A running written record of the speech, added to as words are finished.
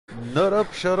Nut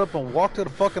up, shut up, and walk to the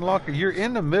fucking locker. You're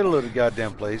in the middle of the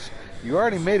goddamn place. You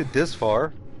already made it this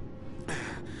far.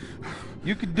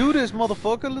 You can do this,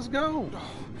 motherfucker. Let's go.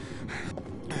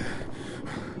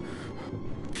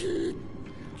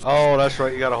 Oh, that's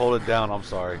right. You gotta hold it down. I'm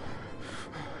sorry.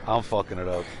 I'm fucking it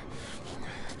up.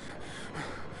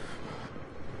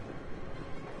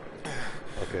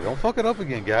 Okay, don't fuck it up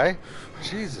again, guy.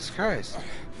 Jesus Christ.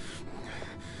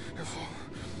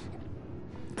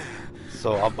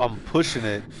 So I'm pushing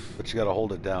it, but you gotta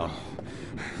hold it down.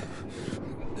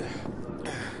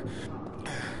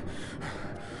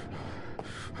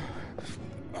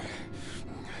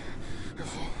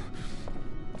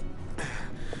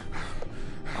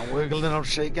 I'm wiggling, I'm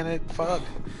shaking it. Fuck.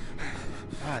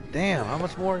 God damn, how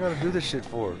much more I gotta do this shit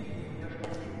for?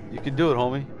 You can do it,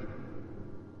 homie.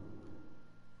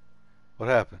 What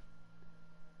happened?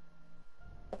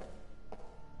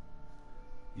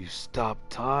 You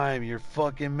stopped time. You're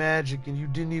fucking magic and you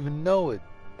didn't even know it.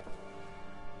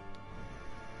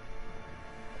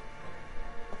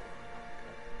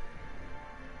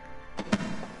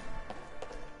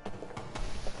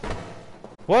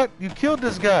 What? You killed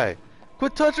this guy.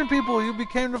 Quit touching people. You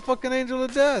became the fucking angel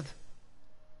of death.